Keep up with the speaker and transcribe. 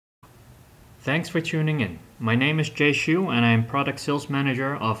Thanks for tuning in. My name is Chiew and I am Product Sales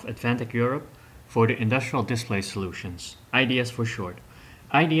Manager of Advantech Europe for the Industrial Display Solutions, IDS for short.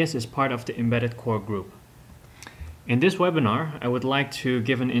 IDS is part of the Embedded Core Group. In this webinar, I would like to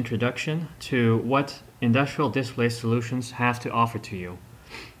give an introduction to what Industrial Display Solutions have to offer to you.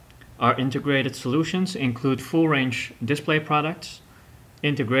 Our integrated solutions include full-range display products,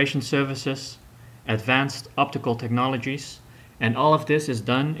 integration services, advanced optical technologies, and all of this is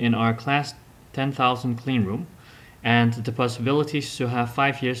done in our Class 10,000 clean room, and the possibilities to have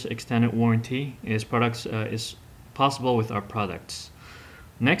 5 years extended warranty is possible with our products.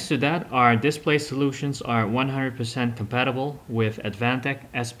 Next to that, our display solutions are 100% compatible with Advantech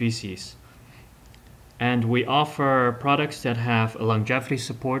SBCs, and we offer products that have a longevity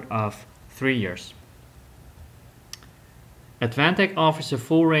support of 3 years. Advantech offers a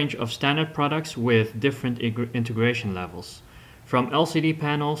full range of standard products with different integration levels, from LCD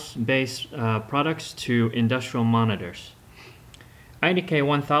panels-based products to industrial monitors.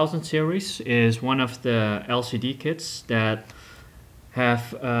 IDK1000 series is one of the LCD kits that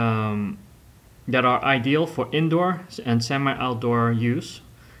are ideal for indoor and semi-outdoor use,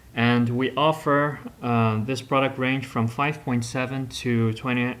 and we offer this product range from 5.7 to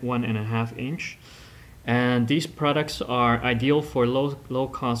 21.5 inch, and these products are ideal for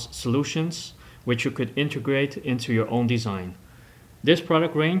low-cost solutions which you could integrate into your own design. This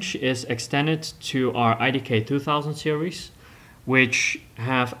product range is extended to our IDK 2000 series, which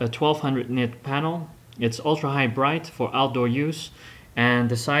have a 1200 nit panel. It's ultra high bright for outdoor use, and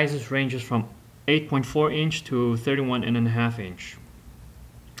the sizes ranges from 8.4 inch to 31.5 inch.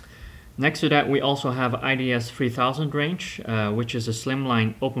 Next to that, we also have IDS 3000 range, which is a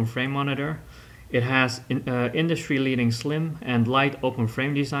slimline open frame monitor. It has industry-leading slim and light open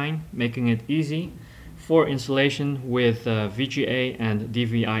frame design, making it easy for installation with VGA and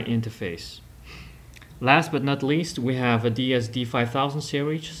DVI interface. Last but not least, we have a DSD 5000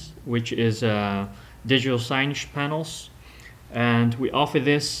 series, which is digital signage panels, and we offer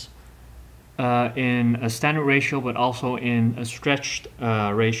this in a standard ratio but also in a stretched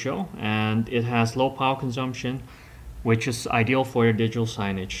ratio, and it has low power consumption, which is ideal for your digital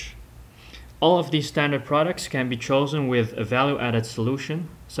signage. All of these standard products can be chosen with a value-added solution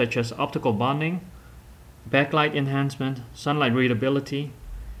such as optical bonding, backlight enhancement, sunlight readability,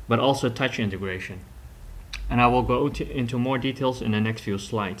 but also touch integration. And I will go into more details in the next few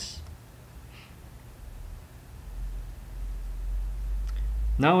slides.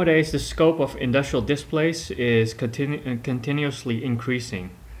 Nowadays, the scope of industrial displays is continuously increasing,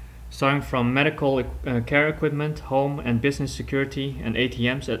 starting from medical care equipment, home and business security, and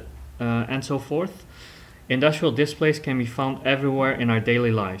ATMs, and so forth. Industrial displays can be found everywhere in our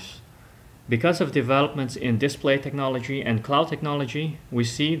daily lives. Because of developments in display technology and cloud technology, we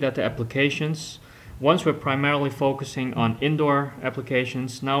see that the applications, once we're primarily focusing on indoor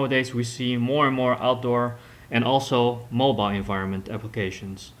applications, nowadays we see more and more outdoor and also mobile environment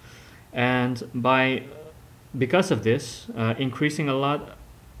applications. And because of this, increasing a lot,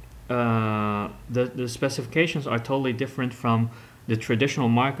 the specifications are totally different from the traditional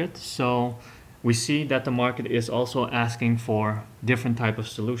market, so we see that the market is also asking for different type of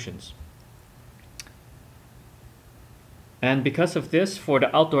solutions. And because of this, for the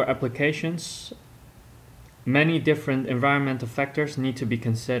outdoor applications, many different environmental factors need to be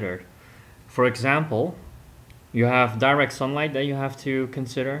considered. For example, you have direct sunlight that you have to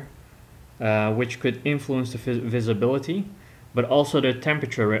consider, which could influence the visibility, but also the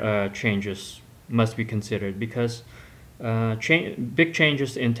temperature changes must be considered, because big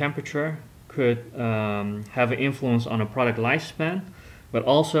changes in temperature could have an influence on a product lifespan, but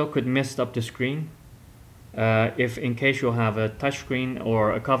also could mist up the screen. If in case you'll have a touchscreen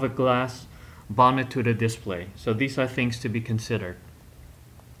or a covered glass bonded to the display. So these are things to be considered.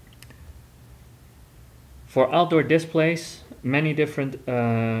 For outdoor displays, many different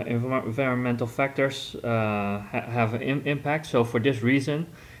environmental factors have an impact. So for this reason,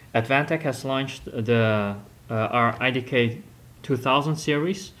 Advantech has launched our IDK 2000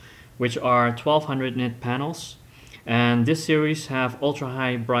 series, which are 1200 nit panels. And this series have ultra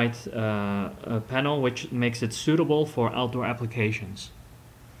high bright panel, which makes it suitable for outdoor applications.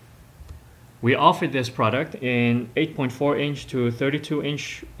 We offer this product in 8.4 inch to 32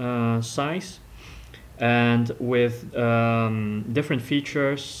 inch size, and with different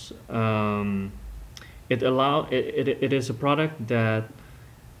features. It is a product that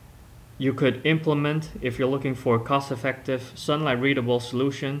you could implement if you're looking for a cost-effective, sunlight readable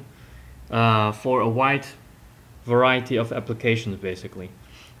solution for a wide variety of applications, basically.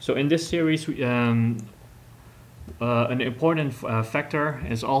 So in this series, an important factor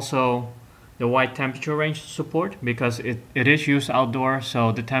is also the wide temperature range support because it is used outdoors,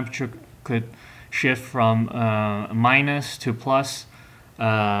 so the temperature could shift from minus to plus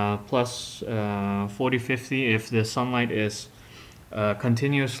 40, 50 if the sunlight is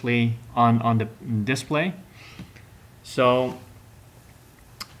continuously on the display. So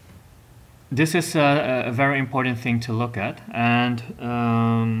this is a very important thing to look at.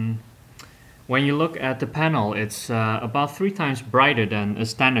 And when you look at the panel, it's about 3 times brighter than a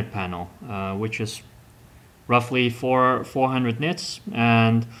standard panel, which is roughly 400 nits.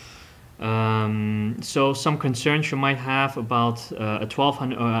 And so some concerns you might have about a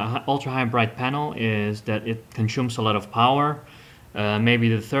 1200 ultra high bright panel is that it consumes a lot of power. Maybe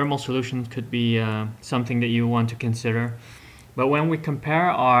the thermal solution could be something that you want to consider. But when we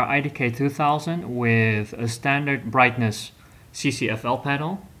compare our IDK 2000 with a standard brightness CCFL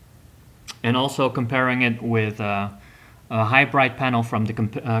panel, and also comparing it with a high bright panel from the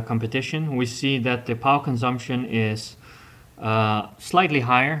competition, we see that the power consumption is slightly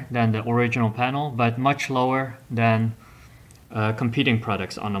higher than the original panel, but much lower than competing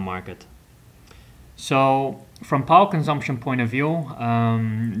products on the market. So from power consumption point of view,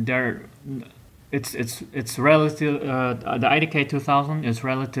 it's relative. The IDK 2000 is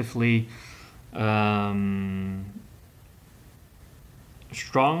relatively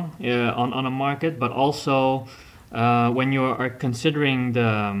strong on the market, but also when you are considering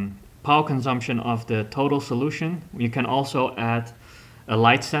the power consumption of the total solution, you can also add a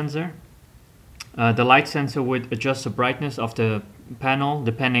light sensor. The light sensor would adjust the brightness of the panel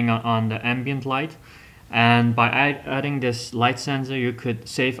depending on the ambient light, and by adding this light sensor you could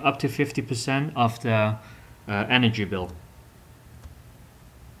save up to 50% of the energy bill.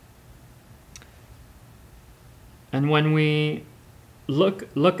 And when we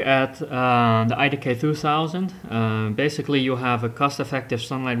look at the IDK 2000, basically you have a cost-effective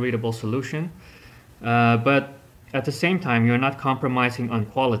sunlight readable solution, but at the same time you're not compromising on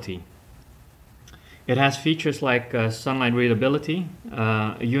quality. It has features like sunlight readability,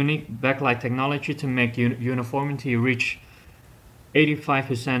 a unique backlight technology to make uniformity reach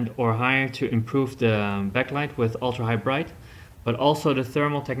 85% or higher to improve the backlight with ultra high bright, but also the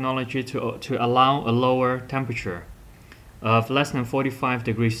thermal technology to allow a lower temperature of less than 45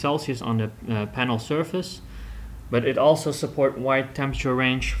 degrees Celsius on the panel surface, but it also supports wide temperature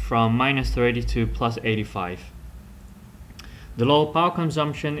range from minus 30 to plus 85. The low power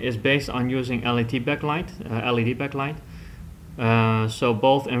consumption is based on using LED backlight, so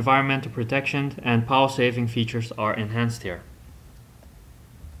both environmental protection and power saving features are enhanced here.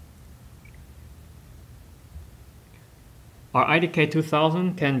 Our IDK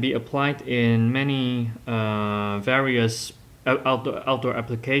 2000 can be applied in many various outdoor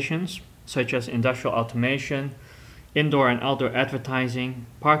applications, such as industrial automation, indoor and outdoor advertising,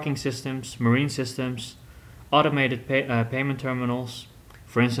 parking systems, marine systems, automated payment terminals,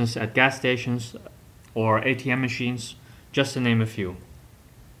 for instance at gas stations or ATM machines, just to name a few.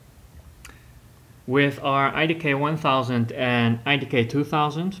 With our IDK 1000 and IDK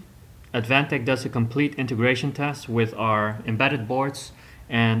 2000, Advantech does a complete integration test with our embedded boards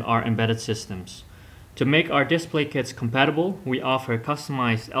and our embedded systems. To make our display kits compatible, we offer a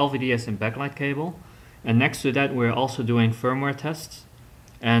customized LVDS and backlight cable, and next to that we're also doing firmware tests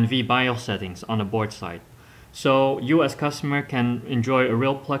and VBIOS settings on the board side. So you as customer can enjoy a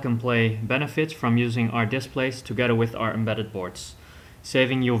real plug-and-play benefit from using our displays together with our embedded boards,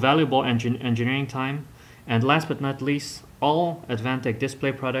 saving you valuable engineering time. And last but not least, all Advantech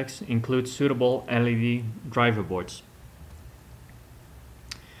display products include suitable LED driver boards.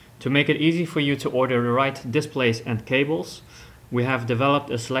 To make it easy for you to order the right displays and cables, we have developed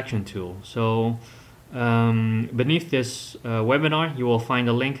a selection tool. So beneath this webinar you will find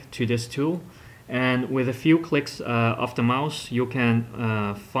a link to this tool, and with a few clicks of the mouse you can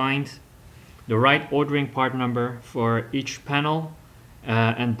find the right ordering part number for each panel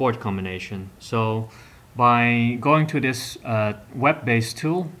and board combination. So by going to this web-based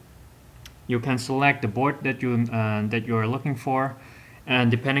tool, you can select the board that you are looking for, and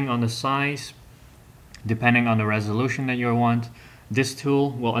depending on the size, depending on the resolution that you want, this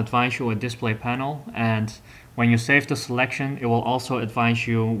tool will advise you a display panel, and when you save the selection it will also advise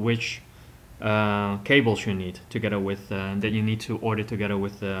you which cables you need together with that you need to order together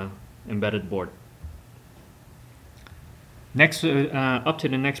with the embedded board. Next, up to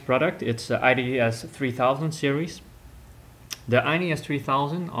the next product, it's the IDS 3000 series. The IDS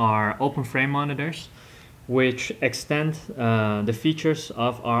 3000 are open frame monitors which extend the features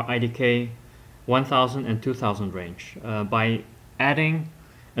of our IDK 1000 and 2000 range by adding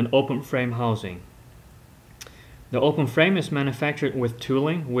an open frame housing. The open frame is manufactured with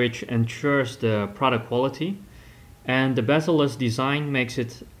tooling which ensures the product quality, and the bezel-less design makes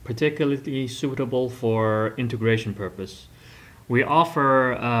it particularly suitable for integration purpose. We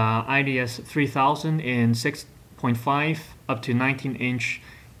offer IDS 3000 in 6.5 up to 19 inch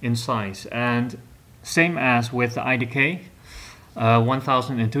in size, and same as with the IDK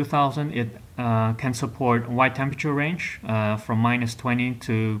 1000 and 2000, it can support wide temperature range from -20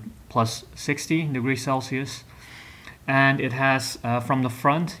 to +60 degrees Celsius. And it has, from the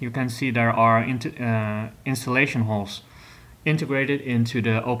front, you can see there are installation holes integrated into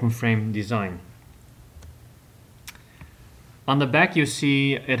the open frame design. On the back you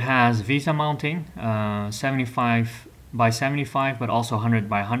see it has VESA mounting, 75 by 75, but also 100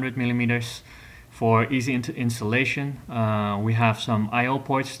 by 100 millimeters for easy installation. We have some I/O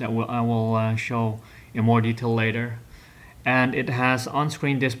ports that I will show in more detail later. And it has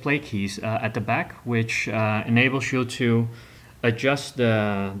on-screen display keys at the back, which enables you to adjust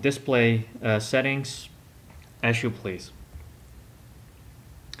the display settings as you please.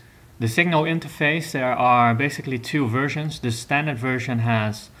 The signal interface, there are basically two versions. The standard version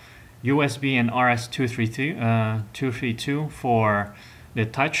has USB and RS-232 for the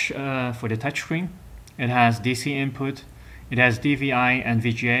touch screen. It has DC input. It has DVI and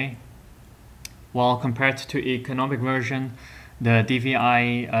VGA. While compared to economic version, the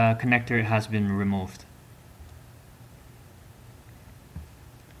DVI connector has been removed.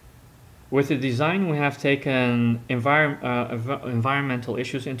 With the design, we have taken environmental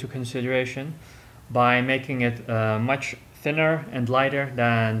issues into consideration by making it much thinner and lighter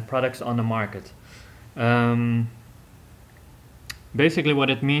than products on the market. Basically what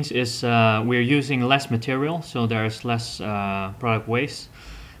it means is we're using less material, so there's less product waste.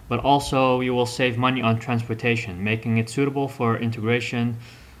 But also you will save money on transportation, making it suitable for integration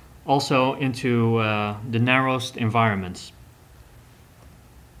also into the narrowest environments.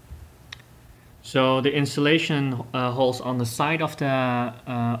 So the installation holes on the side of the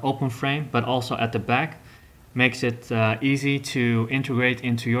open frame, but also at the back, makes it easy to integrate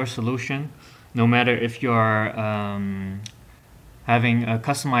into your solution, no matter if you're having a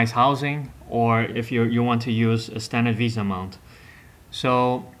customized housing or if you want to use a standard VESA mount.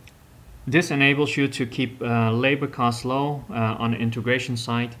 So this enables you to keep labor costs low on the integration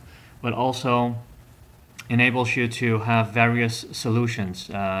side, but also enables you to have various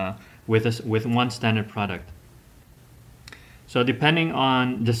solutions with one standard product. So depending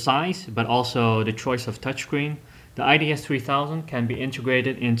on the size, but also the choice of touchscreen, the IDS 3000 can be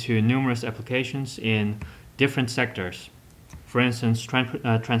integrated into numerous applications in different sectors. For instance,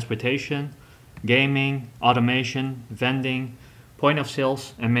 transportation, gaming, automation, vending, point of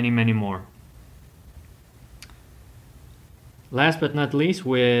sales, and many, many more. Last but not least,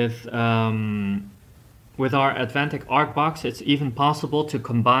 with our Advantech Artbox, it's even possible to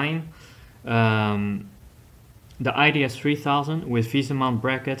combine the IDS 3000 with VESA mount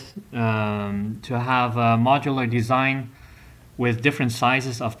bracket to have a modular design with different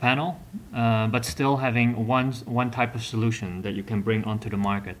sizes of panel, but still having one type of solution that you can bring onto the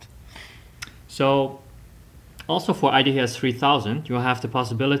market. So also for IDS 3000, you'll have the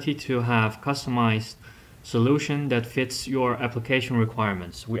possibility to have customized solution that fits your application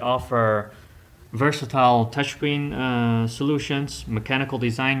requirements. We offer versatile touchscreen solutions, mechanical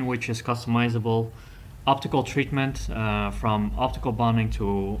design which is customizable, optical treatment from optical bonding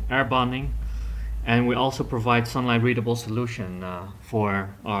to air bonding, and we also provide sunlight readable solution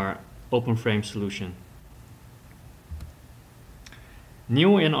for our open frame solution.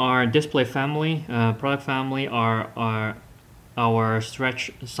 New in our display family, product family, are our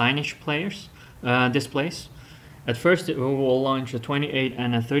stretch signage displays. At first we will launch a 28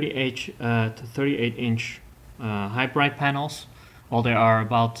 and a 38 inch high-bright panels. Well, they are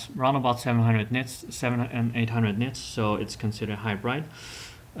around about 700 nits, 700 and 800 nits, so it's considered high-bright.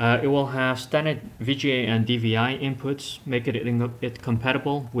 It will have standard VGA and DVI inputs, making it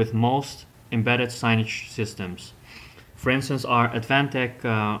compatible with most embedded signage systems. For instance, our Advantech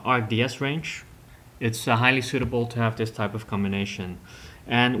ArcDS range, it's highly suitable to have this type of combination.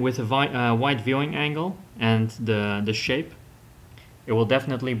 And with a wide viewing angle and the shape, it will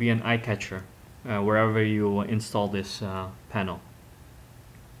definitely be an eye-catcher wherever you install this panel.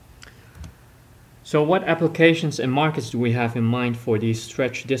 So what applications and markets do we have in mind for these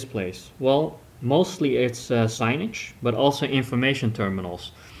stretch displays? Well, mostly it's signage, but also information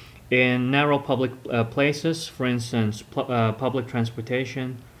terminals. In narrow public places, for instance, public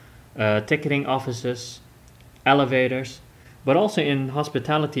transportation, ticketing offices, elevators, but also in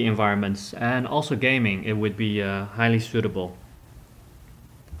hospitality environments and also gaming, it would be highly suitable.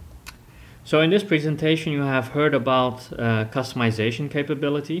 So in this presentation you have heard about customization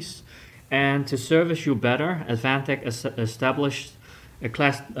capabilities, and to service you better, Advantech established a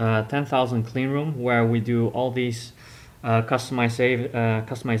class 10,000 clean room where we do all these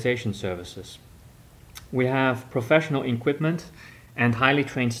customization services. We have professional equipment and highly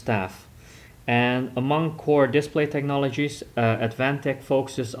trained staff. And among core display technologies, Advantech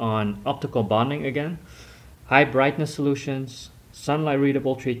focuses on optical bonding again, high brightness solutions, sunlight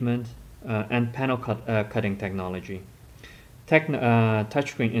readable treatment, and panel cutting technology,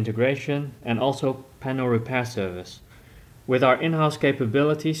 touchscreen integration, and also panel repair service. With our in-house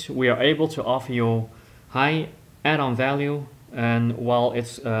capabilities, we are able to offer you high add-on value, and while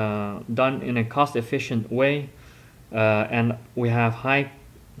it's done in a cost-efficient way, and we have high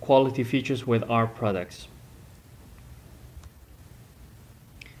quality features with our products.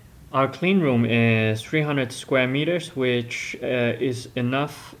 Our clean room is 300 square meters, which is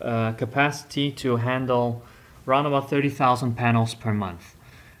enough capacity to handle around about 30,000 panels per month.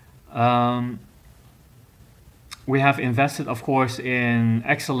 We have invested, of course, in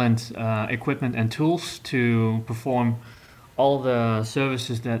excellent equipment and tools to perform all the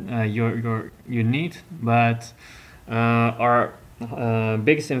services that you need, but our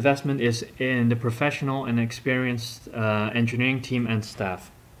biggest investment is in the professional and experienced engineering team and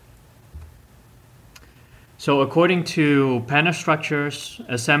staff. So according to panel structures,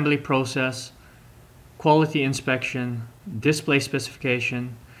 assembly process, quality inspection, display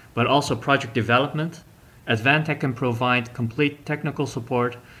specification, but also project development, Advantech can provide complete technical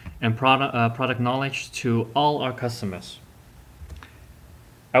support and product knowledge to all our customers.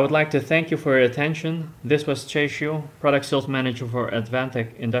 I would like to thank you for your attention. This was Chiew, Product Sales Manager for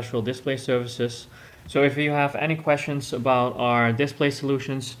Advantech Industrial Display Services. So if you have any questions about our display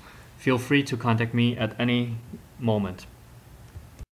solutions, feel free to contact me at any moment.